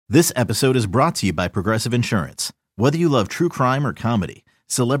This episode is brought to you by Progressive Insurance. Whether you love true crime or comedy,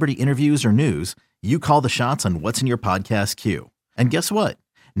 celebrity interviews or news, you call the shots on what's in your podcast queue. And guess what?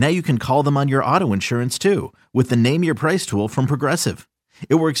 Now you can call them on your auto insurance too with the Name Your Price tool from Progressive.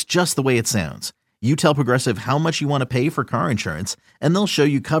 It works just the way it sounds. You tell Progressive how much you want to pay for car insurance, and they'll show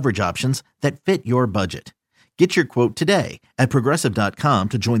you coverage options that fit your budget. Get your quote today at Progressive.com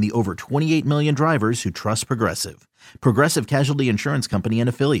to join the over 28 million drivers who trust Progressive. Progressive Casualty Insurance Company and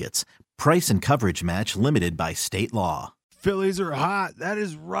Affiliates. Price and coverage match limited by state law. Phillies are hot. That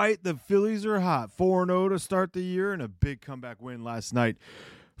is right. The Phillies are hot. 4-0 to start the year and a big comeback win last night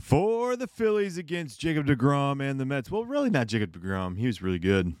for the Phillies against Jacob deGrom and the Mets. Well, really not Jacob deGrom. He was really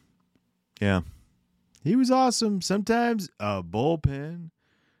good. Yeah. He was awesome. Sometimes a bullpen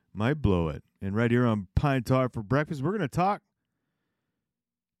might blow it. And right here on Pine Tar for Breakfast, we're going to talk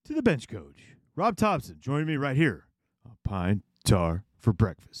to the bench coach, Rob Thompson, joining me right here on Pine Tar for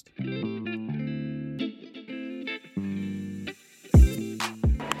Breakfast. In the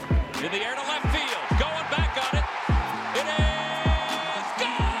air to left field, going back on it. It is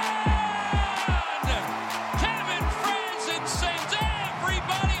gone! Kevin Franzen sends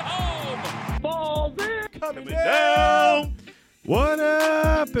everybody home. Ball there. Coming down. What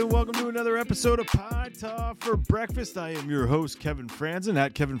up, and welcome to another episode of Pine Tar for Breakfast. I am your host, Kevin Franzen,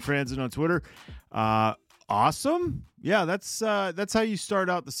 at Kevin Franzen on Twitter. Awesome. Yeah, that's how you start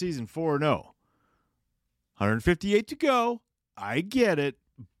out the season, 4-0. 158 to go. I get it,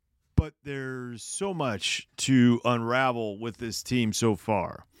 but there's so much to unravel with this team so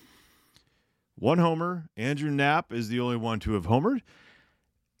far. One homer. Andrew Knapp is the only one to have homered.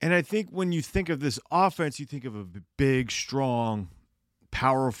 And I think when you think of this offense, you think of a big, strong,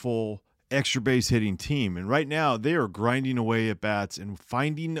 powerful, extra base hitting team. And right now, they are grinding away at bats and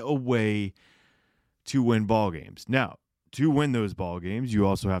finding a way to win ball games. Now, to win those ball games, you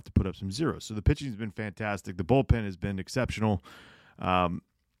also have to put up some zeros. So the pitching has been fantastic. The bullpen has been exceptional.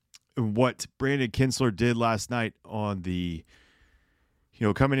 What Brandon Kintzler did last night on the,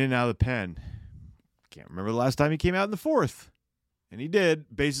 coming in and out of the pen, can't remember the last time he came out in the fourth. And he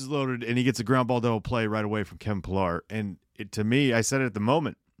did, bases loaded, and he gets a ground ball double play right away from Kevin Pillar. And to me, I said it at the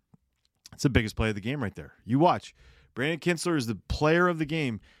moment, it's the biggest play of the game right there. You watch. Brandon Kintzler is the player of the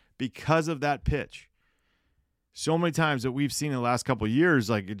game because of that pitch. So many times that we've seen in the last couple of years,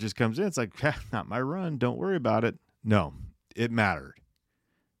 like it just comes in, it's like, not my run, don't worry about it. No, it mattered.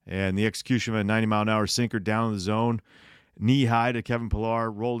 And the execution of a 90-mile-an-hour sinker down in the zone, knee-high to Kevin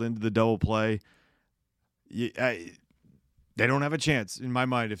Pillar, rolled into the double play. They don't have a chance in my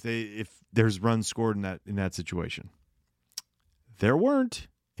mind if there's runs scored in that situation. There weren't,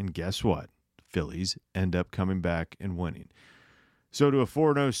 and guess what? The Phillies end up coming back and winning. So to a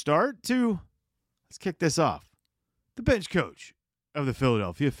 4-0 start, let's kick this off. The bench coach of the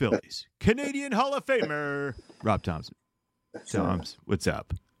Philadelphia Phillies, Canadian Hall of Famer, Rob Thompson. Toms, what's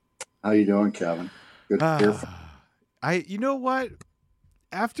up? How you doing, Kevin? Good to hear from you. You know what?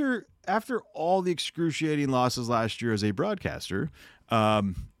 After all the excruciating losses last year as a broadcaster,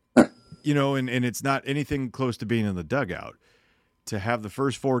 and it's not anything close to being in the dugout, to have the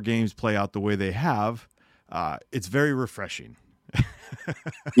first four games play out the way they have, it's very refreshing.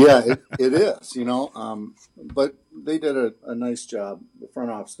 Yeah, it is, but they did a nice job. The front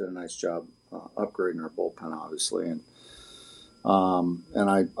office did a nice job upgrading our bullpen, obviously. And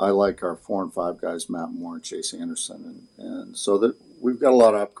I like our 4 and 5 guys, Matt Moore and Chase Anderson. And so that we've got a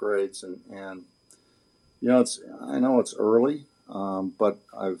lot of upgrades and I know it's early, but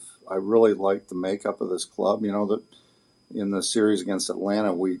I really like the makeup of this club. That in the series against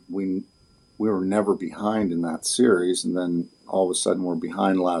Atlanta, we were never behind in that series, and then all of a sudden we're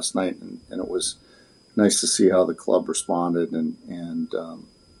behind last night, and it was nice to see how the club responded, and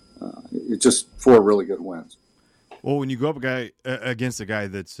it just 4 really good wins. Well, when you go up against a guy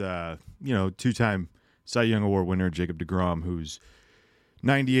that's 2-time Cy Young Award winner Jacob deGrom, who's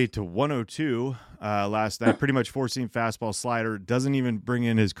 98 to 102 last night, pretty much four-seam fastball slider, doesn't even bring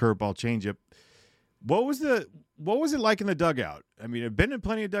in his curveball changeup. What was it like in the dugout? I mean, I've been in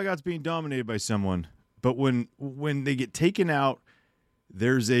plenty of dugouts being dominated by someone, but when they get taken out,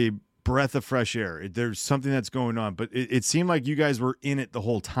 there's a breath of fresh air. There's something that's going on, but it seemed like you guys were in it the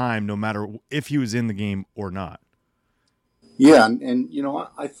whole time, no matter if he was in the game or not. Yeah, and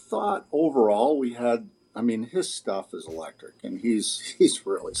I thought overall we had. I mean, his stuff is electric, and he's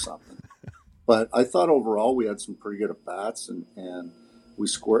really something. But I thought overall we had some pretty good at bats, and we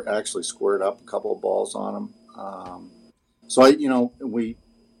squared up a couple of balls on him. So we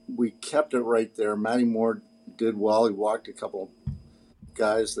kept it right there. Matty Moore did well. He walked a couple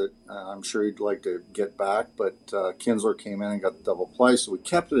guys that I'm sure he'd like to get back, but Kinsler came in and got the double play, so we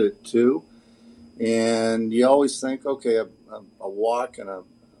kept it at 2. And you always think, okay, a walk and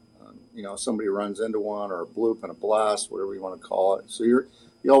somebody runs into one, or a bloop and a blast, whatever you want to call it. So you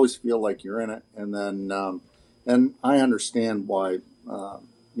always feel like you're in it. And then and I understand why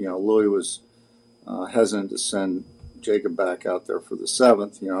Louis was hesitant to send Jacob back out there for the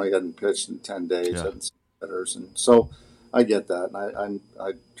 7th. He hadn't pitched in 10 days, hadn't seen hitters, and so I get that. And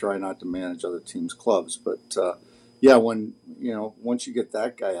I try not to manage other teams' clubs, but when once you get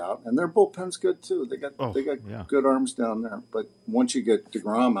that guy out, and their bullpen's good too. They got good arms down there. But once you get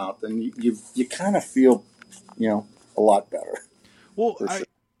DeGrom out, then you kind of feel a lot better. Well, sure.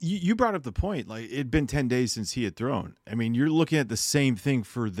 You brought up the point, like it'd been 10 days since he had thrown. I mean, you're looking at the same thing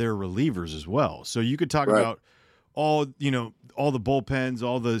for their relievers as well. So you could talk about all the bullpens,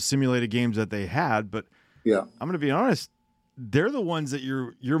 all the simulated games that they had, but I'm going to be honest, they're the ones that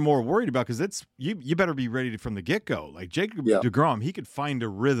you're more worried about, because it's you better be ready from the get-go. Like Jacob DeGrom, he could find a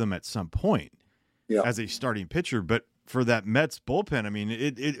rhythm at some point as a starting pitcher, but for that Mets bullpen, I mean,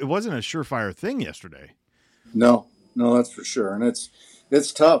 it wasn't a surefire thing yesterday. No, that's for sure. And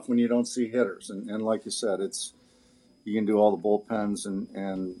it's tough when you don't see hitters. And like you said, you can do all the bullpens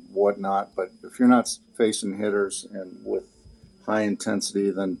and whatnot, but if you're not facing hitters and with high intensity,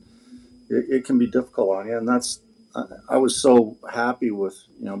 then it can be difficult on you. And I was so happy with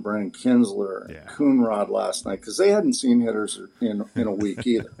Brennan Kinsler and Coonrod last night, because they hadn't seen hitters in a week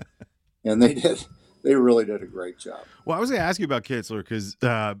either, and they really did a great job. Well, I was going to ask you about Kinsler, because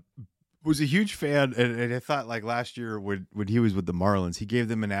was a huge fan, and I thought, like, last year when he was with the Marlins, he gave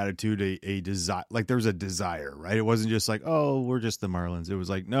them an attitude, a desire, like there was a desire, right? It wasn't just like, oh, we're just the Marlins. It was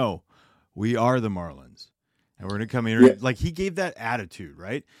like, no, we are the Marlins, and we're going to come here. Yeah. Like, he gave that attitude,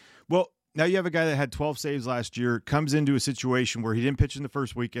 right? Well, now you have a guy that had 12 saves last year, comes into a situation where he didn't pitch in the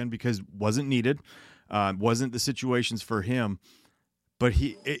first weekend because wasn't needed, wasn't the situations for him, but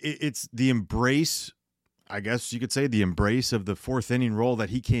it's the embrace, I guess you could say, the embrace of the 4th inning role that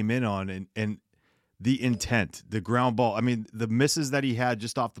he came in on, and the intent, the ground ball. I mean, the misses that he had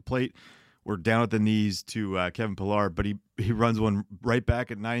just off the plate were down at the knees to Kevin Pillar, but he runs one right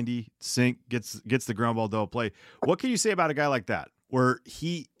back at 90, sink, gets the ground ball double play. What can you say about a guy like that, where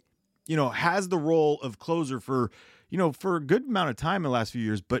he has the role of closer for a good amount of time in the last few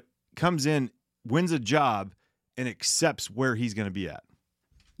years, but comes in, wins a job, and accepts where he's going to be at?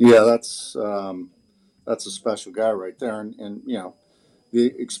 Yeah, that's a special guy right there. And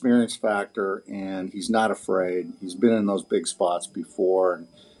the experience factor, and he's not afraid. He's been in those big spots before.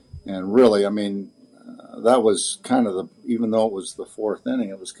 And really, I mean, that was kind of even though it was the 4th inning,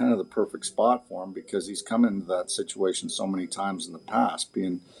 it was kind of the perfect spot for him, because he's come into that situation so many times in the past,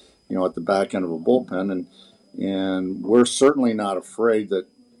 being at the back end of a bullpen, and we're certainly not afraid that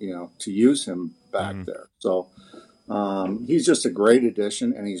to use him back there. So he's just a great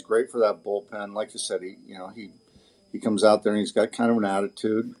addition, and he's great for that bullpen. Like you said, he comes out there and he's got kind of an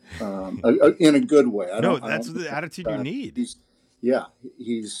attitude, in a good way. That's the attitude you need. He's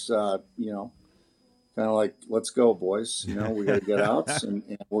kind of like, let's go, boys. We got to get outs, and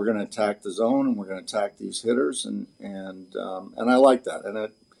we're going to attack the zone, and we're going to attack these hitters, and I like that, and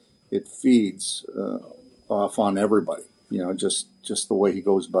it feeds off on everybody. Just the way he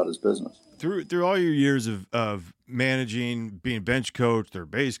goes about his business. Through all your years of managing, being bench coach, their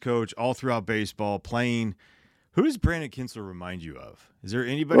base coach, all throughout baseball, playing, who does Brandon Kinsler remind you of? Is there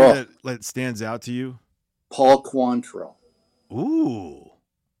anybody that stands out to you? Paul Quantrill. Ooh.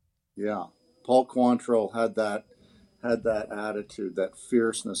 Yeah. Paul Quantrill had that attitude, that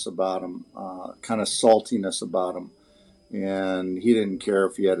fierceness about him, kind of saltiness about him. And he didn't care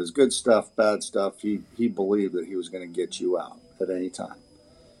if he had his good stuff, bad stuff. He believed that he was going to get you out at any time.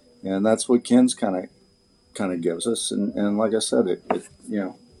 And that's what Kins kind of gives us. And like I said, it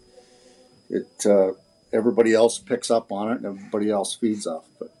everybody else picks up on it, and everybody else feeds off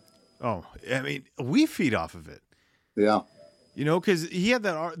of it. Oh, I mean, we feed off of it. Yeah. Because he had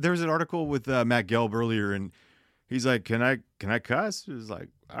there was an article with Matt Gelb earlier, and he's like, "Can I cuss?" It was like,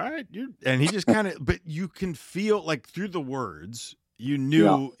 "All right," and he just kind of, but you can feel, like, through the words, you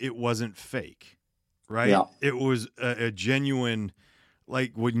knew it wasn't fake, right? Yeah. It was a genuine,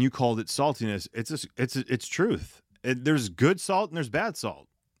 like when you called it saltiness. It's truth. There's good salt and there's bad salt.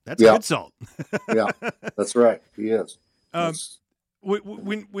 That's good salt. Yeah, that's right. He is.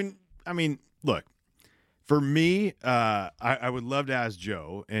 When I mean, look. For me, I would love to ask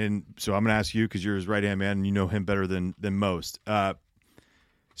Joe, and so I'm going to ask you because you're his right-hand man and you know him better than most.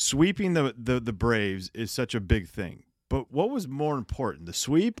 Sweeping the Braves is such a big thing, but what was more important, the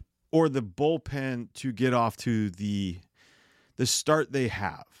sweep or the bullpen to get off to the the start they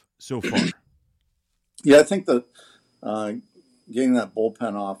have so far? Yeah, I think that getting that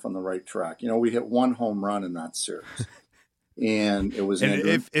bullpen off on the right track. We hit one home run in that series. And it was and Andrew,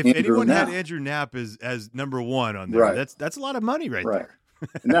 if Andrew anyone Knapp. had Andrew Knapp as number one on there, Right. that's a lot of money right there.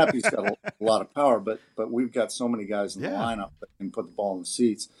 And Knapp's got a lot of power, but we've got so many guys in the Yeah. lineup that can put the ball in the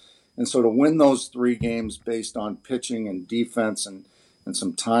seats. And so to win those 3 games based on pitching and defense and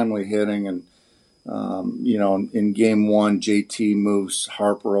some timely hitting, and in game 1, JT moves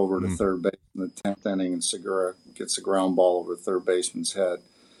Harper over to third base in the 10th inning, and Segura gets a ground ball over the third baseman's head.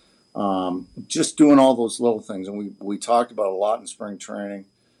 Just doing all those little things, and we talked about a lot in spring training.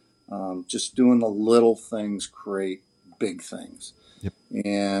 Just doing the little things create big things. Yep.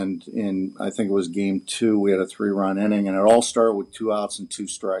 And in, I think it was game 2, we had a 3-run inning, and it all started with 2 outs and 2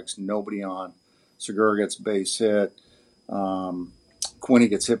 strikes, nobody on. Segura gets a base hit. Quinney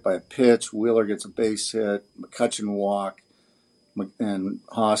gets hit by a pitch. Wheeler gets a base hit. McCutchen walk, and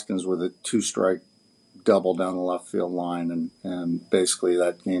Hoskins with a 2-strike double down the left field line, and basically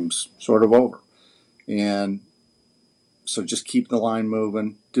that game's sort of over. And so just keep the line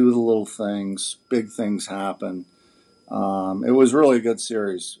moving, do the little things, big things happen. It was really a good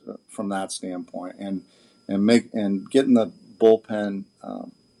series from that standpoint, and getting the bullpen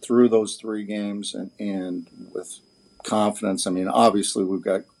through those 3 games and with confidence. I mean, obviously we've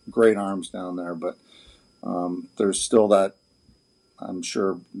got great arms down there, but there's still that. I'm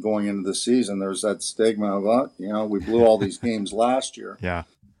sure going into the season, there's that stigma of, we blew all these games last year. Yeah.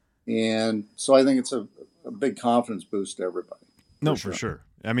 And so I think it's a big confidence boost to everybody. No, for sure.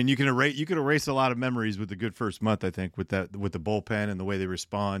 I mean, you could erase a lot of memories with the good first month, I think, with the bullpen and the way they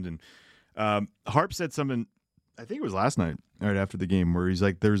respond. And Harp said something, I think it was last night, right after the game, where he's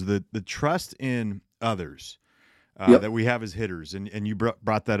like, there's the trust in others that we have as hitters. And you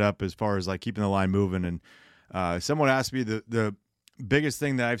brought that up as far as like keeping the line moving. And someone asked me the biggest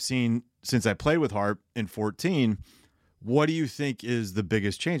thing that I've seen since I played with Harp in 2014, what do you think is the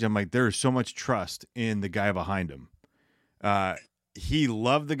biggest change? I'm like, there is so much trust in the guy behind him. He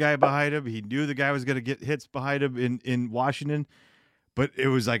loved the guy behind him. He knew the guy was going to get hits behind him in Washington, but it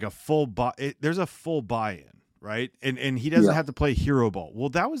was like a full there's a full buy-in, right? And he doesn't have to play hero ball. Well,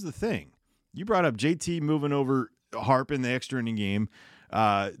 that was the thing. You brought up JT moving over Harp in the extra inning game,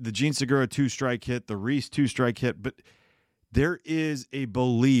 the Gene Segura 2-strike hit, the Reese 2-strike hit, but there is a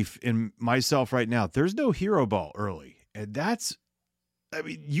belief in myself right now. There's no hero ball early. And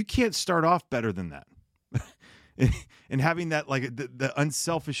you can't start off better than that. And having that, like the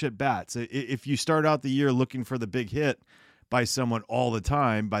unselfish at bats. If you start out the year looking for the big hit by someone all the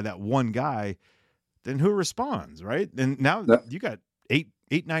time, by that one guy, then who responds, right? And now you got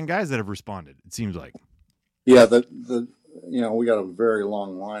 9 guys that have responded, it seems like. Yeah, we got a very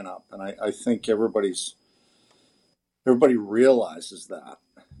long lineup, and I think everybody realizes that,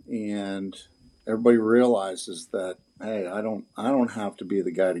 and everybody realizes that, hey, I don't have to be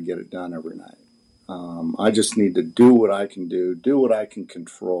the guy to get it done every night. I just need to do what I can do what I can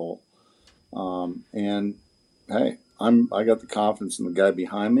control, and hey, I got the confidence in the guy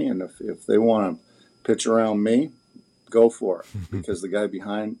behind me, and if they want to pitch around me, go for it, because the guy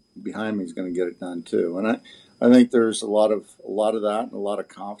behind me is going to get it done too. And I think there's a lot of that and a lot of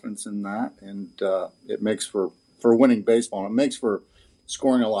confidence in that, and it makes for winning baseball. And it makes for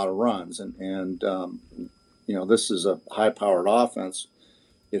scoring a lot of runs. And this is a high-powered offense.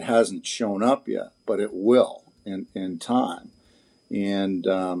 It hasn't shown up yet, but it will in time. And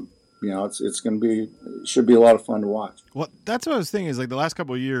it should be a lot of fun to watch. Well, that's what I was thinking. Is like the last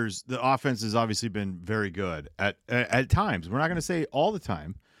couple of years, the offense has obviously been very good at times. We're not going to say all the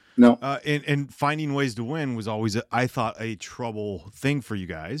time. No. And finding ways to win was always, I thought, a trouble thing for you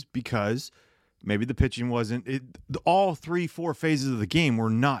guys, because maybe the pitching wasn't. All 3-4 phases of the game were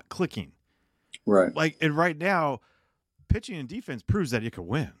not clicking. Right. And right now, pitching and defense proves that you can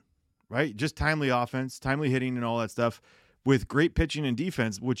win. Right. Just timely offense, timely hitting, and all that stuff. With great pitching and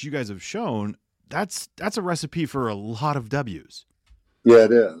defense, which you guys have shown, that's a recipe for a lot of W's. Yeah,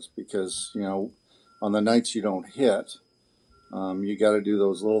 it is, because on the nights you don't hit, you got to do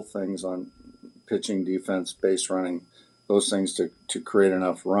those little things on pitching, defense, base running, those things to create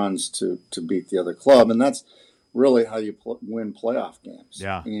enough runs to beat the other club, and that's really how you win playoff games.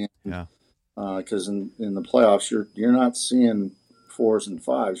 Yeah, because in the playoffs you're not seeing 4s and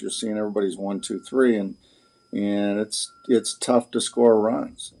 5s, you're seeing everybody's 1, 2, 3, and it's tough to score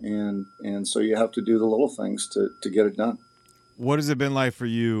runs, and so you have to do the little things to get it done. What has it been like for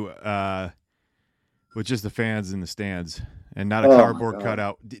you with just the fans in the stands and not a cardboard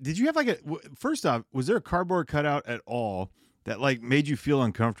cutout? Did you have first off, was there a cardboard cutout at all that made you feel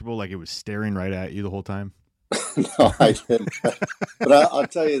uncomfortable, like it was staring right at you the whole time? No, I didn't. But I'll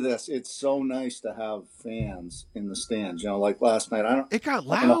tell you this: it's so nice to have fans in the stands. Like last night, It got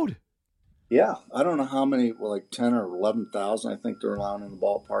I don't know. loud. Yeah, I don't know how many, well, like 10 or 11,000. I think they're allowed in the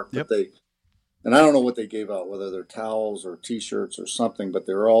ballpark. Yep. But and I don't know what they gave out, whether they're towels or T-shirts or something. But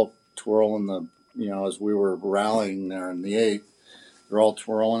they were all twirling as we were rallying there in the eighth. They're all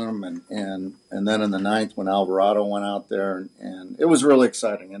twirling them, and then in the ninth when Alvarado went out there, and it was really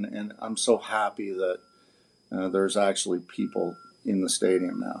exciting. And I'm so happy that there's actually people in the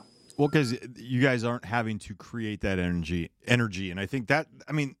stadium now. Well, because you guys aren't having to create that energy, and I think that,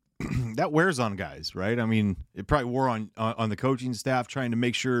 that wears on guys, right? I mean, it probably wore on the coaching staff trying to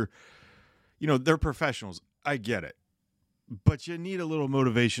make sure, they're professionals. I get it. But you need a little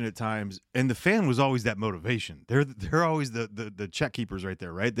motivation at times, and the fan was always that motivation. They're always the check keepers right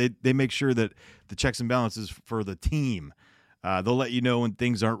there, right? They make sure that the checks and balances for the team. They'll let you know when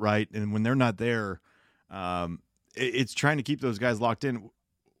things aren't right, and when they're not there, it's trying to keep those guys locked in.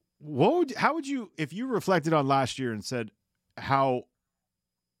 How would you, if you reflected on last year and said what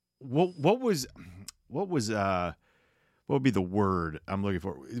would be the word I'm looking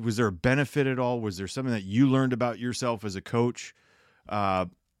for? Was there a benefit at all? Was there something that you learned about yourself as a coach that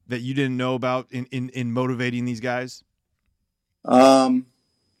you didn't know about in motivating these guys? I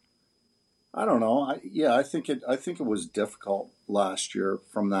don't know. I think it was difficult last year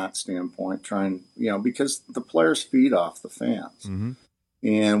from that standpoint, trying, because the players feed off the fans. Mm-hmm.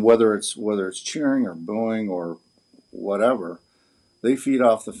 And whether it's cheering or booing or whatever, they feed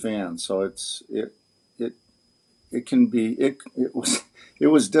off the fans. So it can be, it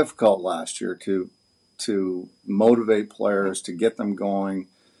was difficult last year to motivate players, to get them going.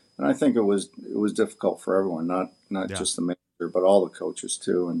 And I think it was difficult for everyone, not just the manager, but all the coaches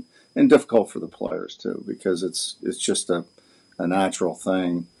too. And difficult for the players too, because it's just a natural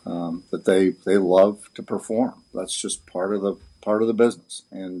thing, that they love to perform. That's just part of the business.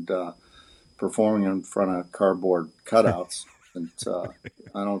 And, performing in front of cardboard cutouts. And,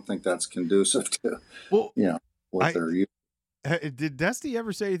 I don't think that's conducive to, what they're using. Did Dusty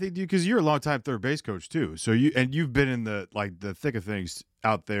ever say anything to you? Because you're a longtime third base coach too, so you've been in the thick of things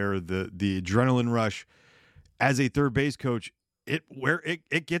out there, the adrenaline rush as a third base coach.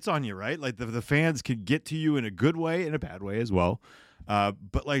 It gets on you, right? Like the fans can get to you in a good way and a bad way as well.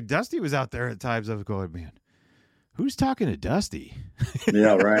 But like Dusty was out there at times. I was going, man, who's talking to Dusty?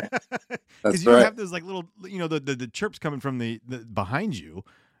 Yeah, right. Because you have those like little, the chirps coming from the behind you.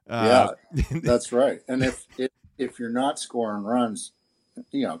 Yeah, that's right. And if you're not scoring runs,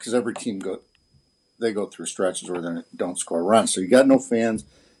 because every team they go through stretches where they don't score runs. So you got no fans,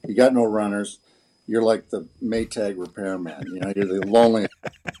 you got no runners. You're like the Maytag repairman. You're the lonely.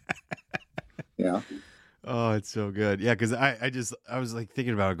 Yeah. Oh, it's so good. Yeah, because I was like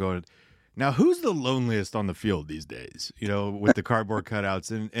thinking about it, going, now who's the loneliest on the field these days? With the cardboard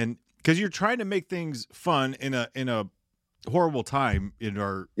cutouts, and because you're trying to make things fun in a horrible time in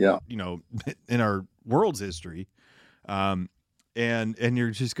our in our world's history, and you're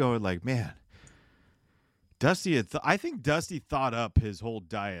just going like, man, Dusty I think Dusty thought up his whole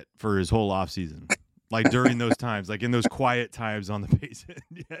diet for his whole offseason, like during those times, like in those quiet times on the base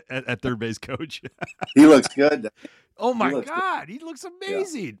at third base coach. He looks good. Oh my God, he looks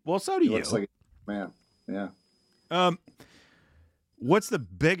amazing. Yeah. Well, so do you. Looks like a man. Yeah. What's the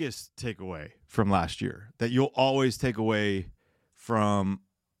biggest takeaway from last year that you'll always take away from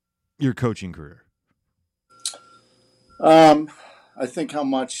your coaching career? I think how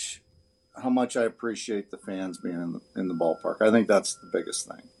much I appreciate the fans being in the ballpark. I think that's the biggest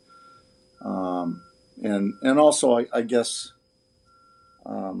thing. And also I guess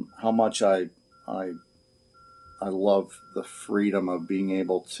how much I love the freedom of being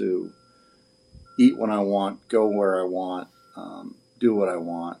able to eat when I want, go where I want, do what I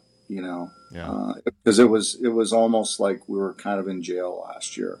want, because it was almost like we were kind of in jail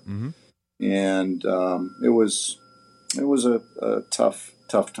last year. Mm-hmm. And it was a tough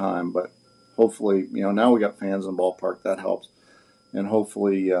time, but hopefully, now we got fans in the ballpark, that helps. And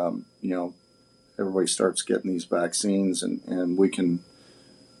hopefully, everybody starts getting these vaccines and we can,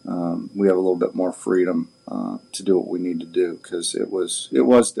 we have a little bit more freedom to do what we need to do, because it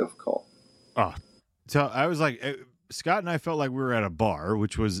was difficult. Oh, so I was like, Scott and I felt like we were at a bar,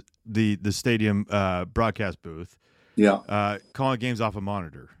 which was the stadium broadcast booth. Yeah. Calling games off a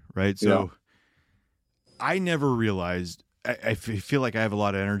monitor, right? So I never realized, I feel like I have a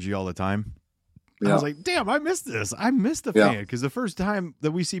lot of energy all the time. Yeah. I was like, damn, I missed this. I missed the fan, because the first time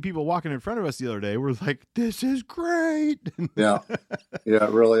that we see people walking in front of us the other day, we're like, this is great. Yeah, it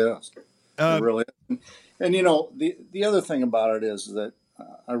really is. It really is. And, the other thing about it is that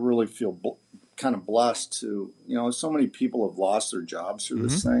I really feel kind of blessed to, so many people have lost their jobs through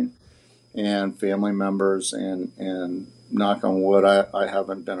this thing, and family members, and knock on wood, I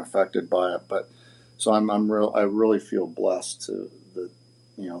haven't been affected by it, but so I really feel blessed to that,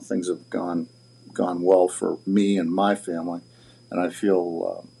 things have gone well for me and my family, and I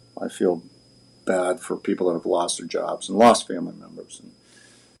feel bad for people that have lost their jobs and lost family members, and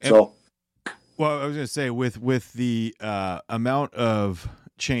so. Well, I was going to say with the amount of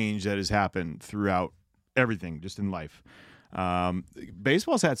change that has happened throughout everything, just in life,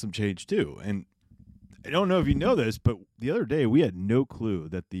 baseball's had some change too. And I don't know if you know this, but the other day we had no clue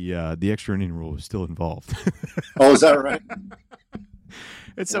that the extra inning rule was still involved. Oh, is that right?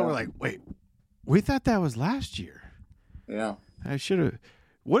 And so we're like, wait, we thought that was last year. Yeah, I should have.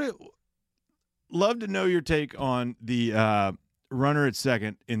 Love to know your take on the runner at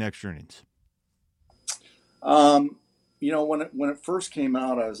second in extra innings. When it first came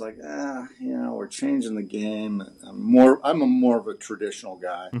out, I was like, we're changing the game. I'm more of a traditional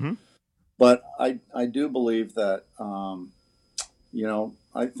guy, but I do believe that, I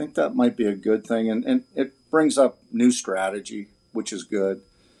think that might be a good thing, and it brings up new strategy, which is good.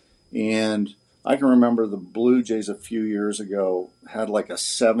 And I can remember the Blue Jays a few years ago had like a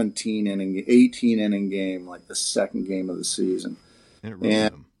 18 inning game, like the second game of the season,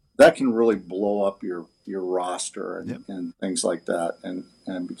 and that can really blow up your roster and things like that, and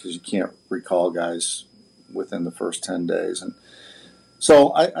because you can't recall guys within the first 10 days. And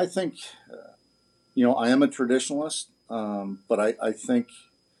so I think, I am a traditionalist, but I think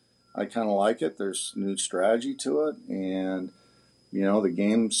I kind of like it. There's new strategy to it, and, the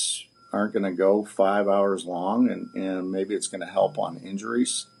games aren't going to go 5 hours long, and maybe it's going to help on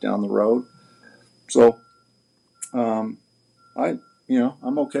injuries down the road. So I'm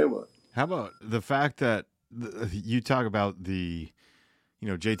okay with it. How about the fact that you talk about the,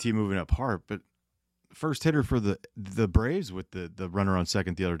 JT moving up hard, but first hitter for the Braves with the runner on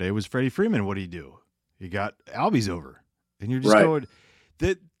second the other day was Freddie Freeman. What do you do? You got Albies over, and you're just going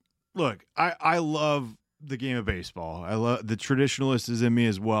that. Look, I love the game of baseball. I love the traditionalist is in me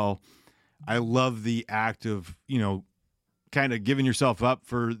as well. I love the act of, kind of giving yourself up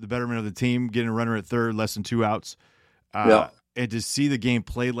for the betterment of the team, getting a runner at third, less than 2 outs. And to see the game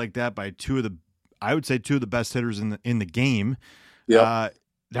played like that by two of the best hitters in the game, that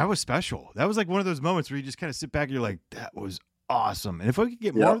was special. That was like one of those moments where you just kind of sit back and you're like, that was awesome. And if I could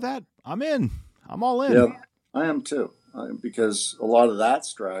get more of that, I'm in. I'm all in. Yeah, I am too, because a lot of that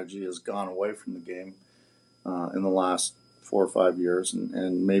strategy has gone away from the game in the last 4 or 5 years,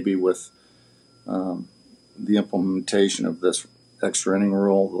 and maybe with the implementation of this extra inning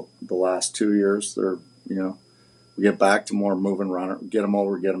rule the last 2 years, we get back to more moving runner, get them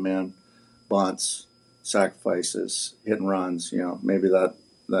over, get them in, bunts, sacrifices, hit and runs. Maybe that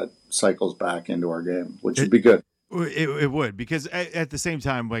cycles back into our game, which would be good. It would, because at the same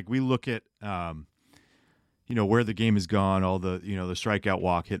time, like we look at, where the game has gone, all the, the strikeout,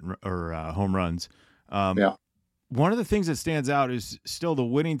 walk, hit, or home runs. One of the things that stands out is still the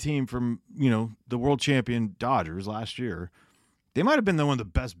winning team from, the world champion Dodgers last year. They might have been one of the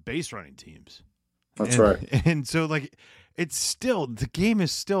best base running teams. That's right. And so, like, it's still, the game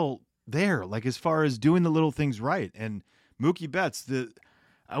is still there, like, as far as doing the little things right. And Mookie Betts,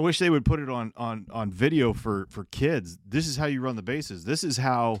 I wish they would put it on video for kids. This is how you run the bases. This is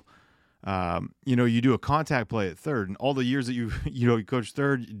how, you do a contact play at third. And all the years that you coached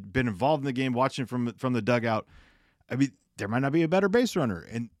third, you've been involved in the game, watching from the dugout. I mean, there might not be a better base runner.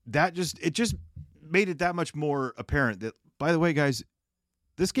 And it just made it that much more apparent that, by the way, guys,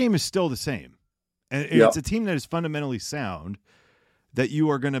 this game is still the same. And it's a team that is fundamentally sound, that you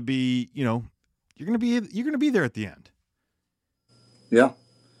are going to be, you're going to be there at the end. Yeah.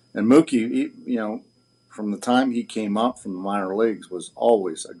 And Mookie, from the time he came up from the minor leagues, was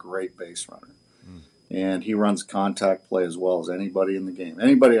always a great base runner. And he runs contact play as well as anybody in the game.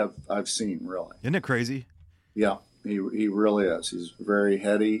 Anybody I've seen, really. Isn't it crazy? Yeah, he really is. He's very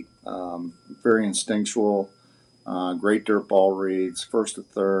heady, very instinctual. Great dirt ball reads, first to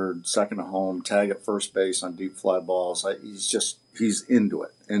third, second to home, tag at first base on deep fly balls. He's into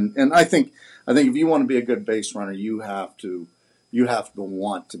it. And I think if you want to be a good base runner, you have to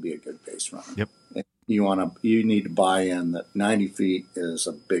want to be a good base runner. Yep. And you need to buy in that 90 feet is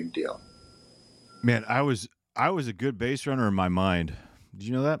a big deal. Man, I was a good base runner in my mind. Did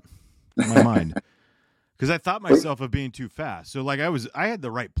you know that? In my mind. Because I thought myself of being too fast. So, like, I had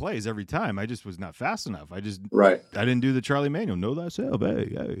the right plays every time. I just was not fast enough. I didn't do the Charlie Manuel. Know thyself,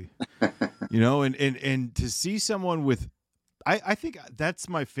 hey. And to see someone with, I think that's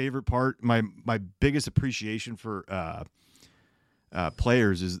my favorite part. My biggest appreciation for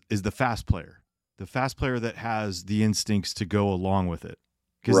players is the fast player. the fast player that has the instincts to go along with it.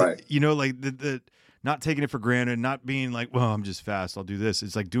 Because, Right. like the not taking it for granted, not being like, well, I'm just fast, I'll do this.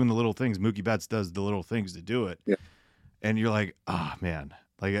 It's like doing the little things. Mookie Betts does the little things to do it. Yeah. And you're like, oh, man.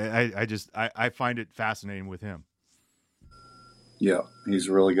 Like, I find it fascinating with him. Yeah, he's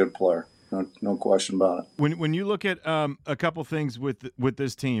a really good player. No question about it. When you look at a couple things with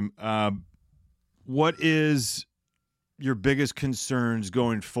this team, what is your biggest concerns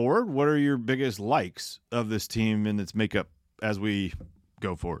going forward? What are your biggest likes of this team and its makeup as we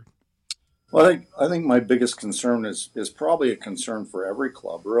go forward? Well, I think my biggest concern is probably a concern for every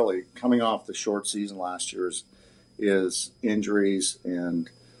club, really. Coming off the short season last year is injuries, and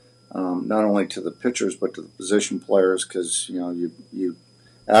not only to the pitchers but to the position players, because you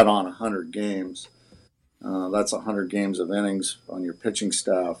add on 100 games. That's 100 games of innings on your pitching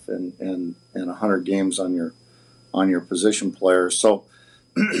staff, and 100 games on your position players. So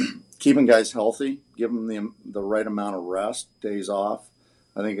keeping guys healthy, giving them the right amount of rest, days off,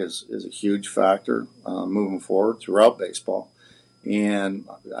 I think is a huge factor moving forward throughout baseball. And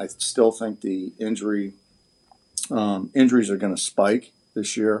I still think the injuries are going to spike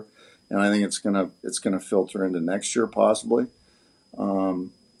this year, and I think it's going to filter into next year possibly.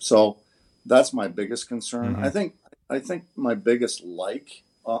 So that's my biggest concern. Mm-hmm. I think my biggest like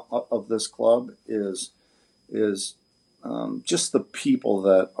of this club is just the people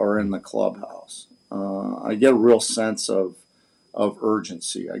that are in the clubhouse. I get a real sense of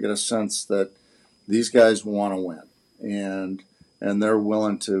urgency. I get a sense that these guys want to win, and they're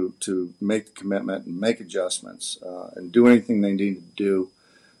willing to make the commitment and make adjustments and do anything they need to do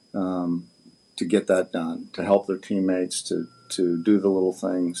to get that done, to help their teammates, to do the little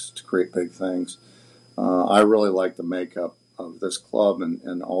things, to create big things. I really like the makeup of this club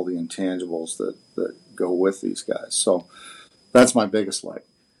and all the intangibles that go with these guys. So that's my biggest like.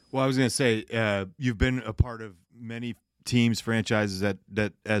 Well, I was going to say, you've been a part of many teams, franchises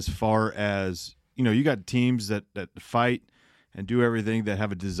that as far as, you got teams that fight and do everything, that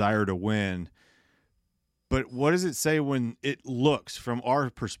have a desire to win. But what does it say when it looks, from our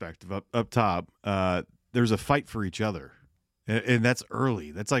perspective up top, there's a fight for each other? And that's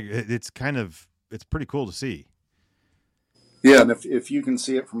early. That's like, it's pretty cool to see. Yeah, and if you can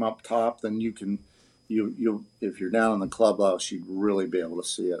see it from up top, then you if you're down in the clubhouse, you'd really be able to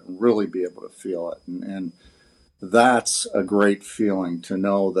see it and really be able to feel it. And that's a great feeling, to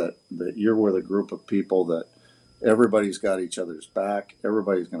know that you're with a group of people that everybody's got each other's back.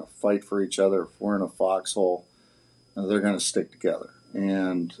 Everybody's going to fight for each other. If we're in a foxhole, they're going to stick together.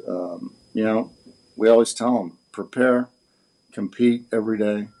 And, we always tell them, prepare, compete every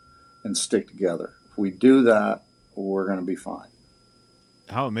day, and stick together. If we do that, we're going to be fine.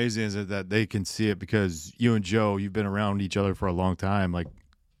 How amazing is it that they can see it? Because you and Joe, you've been around each other for a long time. Like,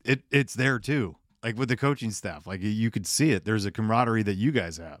 it's there too. Like with the coaching staff, like you could see it. There's a camaraderie that you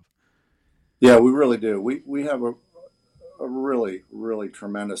guys have. Yeah, we really do. We have a really, really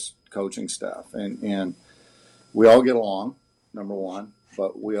tremendous coaching staff, and we all get along, number one,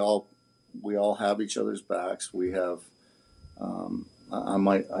 but we all have each other's backs. We have,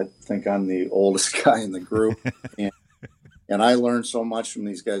 I think I'm the oldest guy in the group, and I learn so much from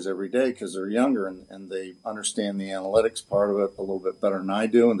these guys every day, because they're younger and they understand the analytics part of it a little bit better than I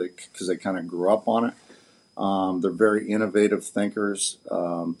do, and because they kind of grew up on it. They're very innovative thinkers.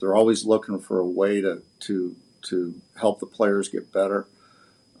 They're always looking for a way to help the players get better.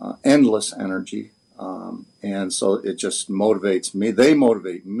 Endless energy, and so it just motivates me. They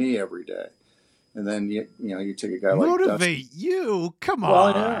motivate me every day. And then you take a guy like Dusty. Motivate you? Come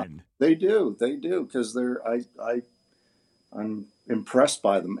on. Well, yeah, they do, because I'm impressed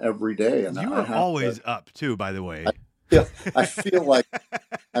by them every day. And you are always up too, by the way. I feel like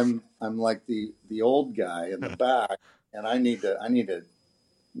I'm like the old guy in the back, and I need to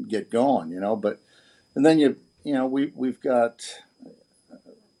get going, But and then we've got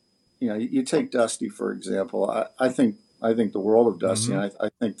you take Dusty for example. I think the world of Dusty, and I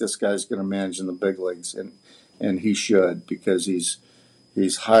think this guy's going to manage in the big leagues, and he should, because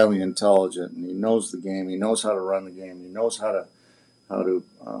he's highly intelligent, and he knows the game. He knows how to run the game. He knows how to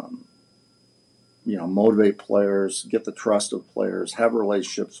motivate players, get the trust of players, have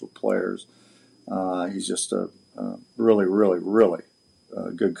relationships with players. He's just a really, really, really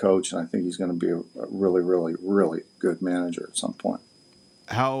good coach, and I think he's going to be a really, really, really good manager at some point.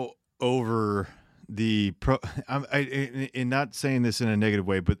 How over the in not saying this in a negative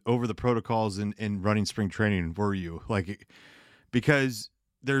way, but over the protocols in running spring training were you? Like, because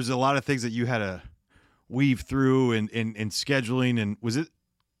there's a lot of things that you had to weave through in scheduling, and was it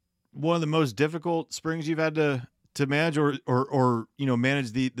one of the most difficult springs you've had to manage or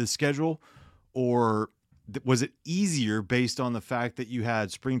manage the schedule? or was it easier based on the fact that you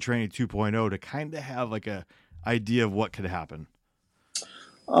had spring training 2.0 to kind of have like a idea of what could happen?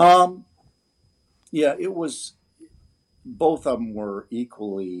 Yeah, it was. Both of them were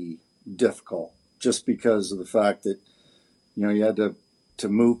equally difficult, just because of the fact that you had to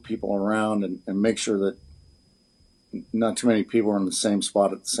move people around and make sure that not too many people are in the same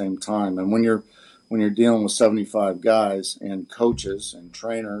spot at the same time. And when you're dealing with 75 guys and coaches and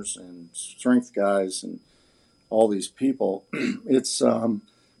trainers and strength guys and all these people,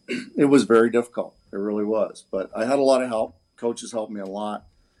 it was very difficult. It really was. But I had a lot of help. Coaches helped me a lot.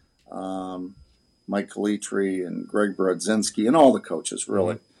 Mike Calitri and Greg Brodzinski and all the coaches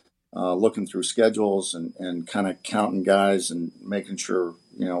really, looking through schedules and kind of counting guys and making sure,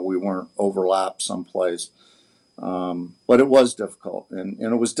 we weren't overlapped someplace. But it was difficult, and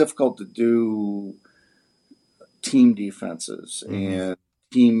it was difficult to do team defenses and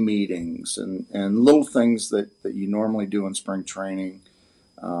team meetings and little things that you normally do in spring training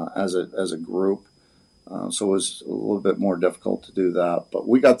as a group. So it was a little bit more difficult to do that, but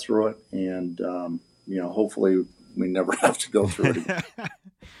we got through it, and hopefully we never have to go through it again.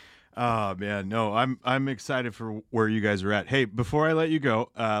 Oh man, no, I'm excited for where you guys are at. Hey, before I let you go,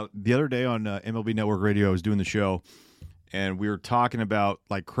 the other day on MLB Network Radio, I was doing the show, and we were talking about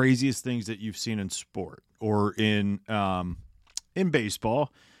like craziest things that you've seen in sport or in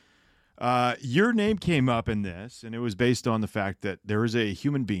baseball. Your name came up in this, and it was based on the fact that there was a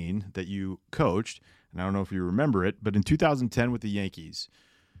human being that you coached, and I don't know if you remember it, but in 2010 with the Yankees,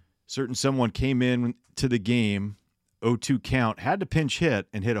 certain someone came in to the game, 0-2 count, had to pinch hit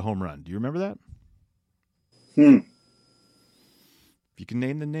and hit a home run. Do you remember that? If you can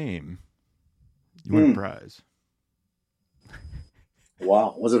name the name, you win a prize.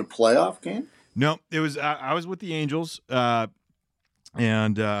 Wow. Was it a playoff game? No, it was. I was with the Angels,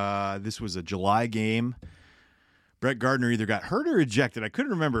 and this was a July game. Brett Gardner either got hurt or ejected. I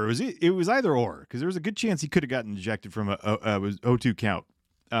couldn't remember. It was either or, because there was a good chance he could have gotten ejected from a was 0-2 count.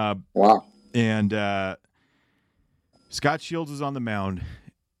 Wow. And Scott Shields was on the mound,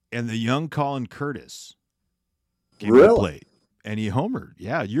 and the young Colin Curtis came to the plate, and he homered.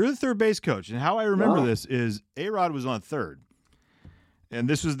 Yeah, you're the third base coach. And how I remember this is A-Rod was on third. And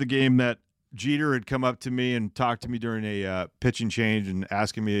this was the game that Jeter had come up to me and talked to me during a pitching change and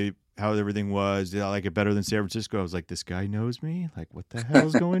asking me how everything was. Did I like it better than San Francisco? I was like, this guy knows me? Like, what the hell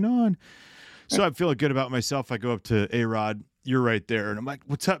is going on? So I'm feeling good about myself. I go up to A-Rod. You're right there. And I'm like,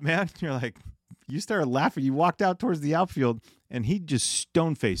 what's up, man? And you're like, you started laughing. You walked out towards the outfield, and he just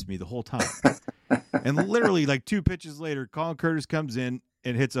stone-faced me the whole time. And literally, like 2 pitches later, Colin Curtis comes in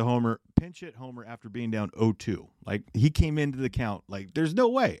and hits a homer, pinch hit homer after being down 0-2. Like, he came into the count. Like, there's no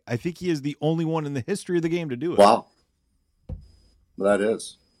way. I think he is the only one in the history of the game to do it. Wow.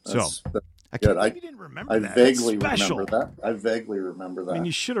 That's I good. You didn't remember that. I vaguely remember that. I mean,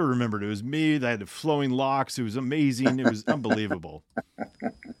 you should have remembered. It was me. I had the flowing locks. It was amazing. It was unbelievable.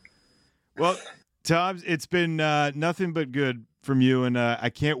 Well, Tom, it's been nothing but good from you, and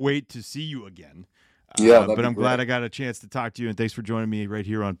I can't wait to see you again. But I'm glad I got a chance to talk to you, and thanks for joining me right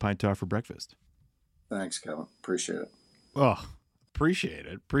here on Pine Talk for breakfast. Thanks, Kevin. Appreciate it. Oh, appreciate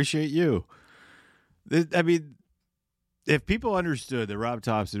it. Appreciate you. I mean, if people understood that Rob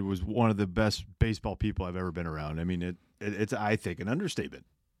Thompson was one of the best baseball people I've ever been around, I mean, it's I think, an understatement.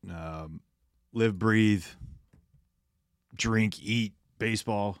 Live, breathe, drink, eat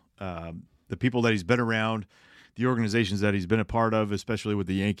baseball. The people that he's been around, the organizations that he's been a part of, especially with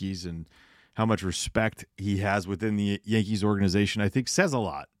the Yankees, and how much respect he has within the Yankees organization, I think says a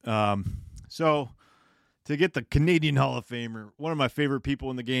lot. So to get the Canadian Hall of Famer, one of my favorite people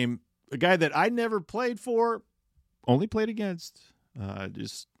in the game, a guy that I never played for, only played against,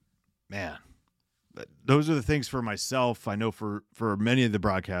 man, those are the things for myself. I know for many of the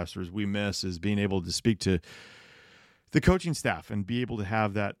broadcasters we miss is being able to speak to the coaching staff and be able to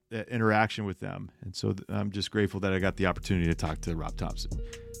have that interaction with them. And so I'm just grateful that I got the opportunity to talk to Rob Thompson.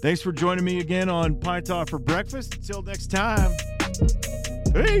 Thanks for joining me again on Pine Talk for breakfast. Until next time,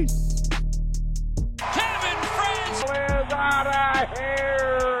 peace. Kevin French is out of here.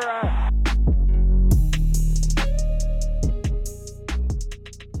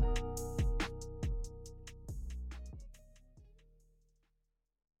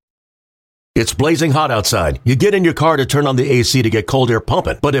 It's blazing hot outside. You get in your car to turn on the AC to get cold air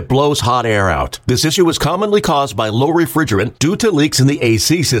pumping, but it blows hot air out. This issue is commonly caused by low refrigerant due to leaks in the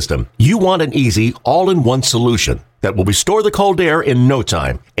AC system. You want an easy, all-in-one solution that will restore the cold air in no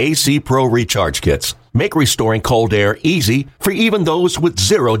time. AC Pro Recharge Kits make restoring cold air easy for even those with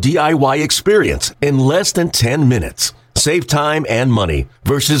zero DIY experience in less than 10 minutes. Save time and money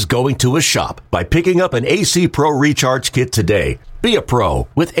versus going to a shop by picking up an AC Pro recharge kit today. Be a pro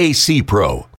with AC Pro.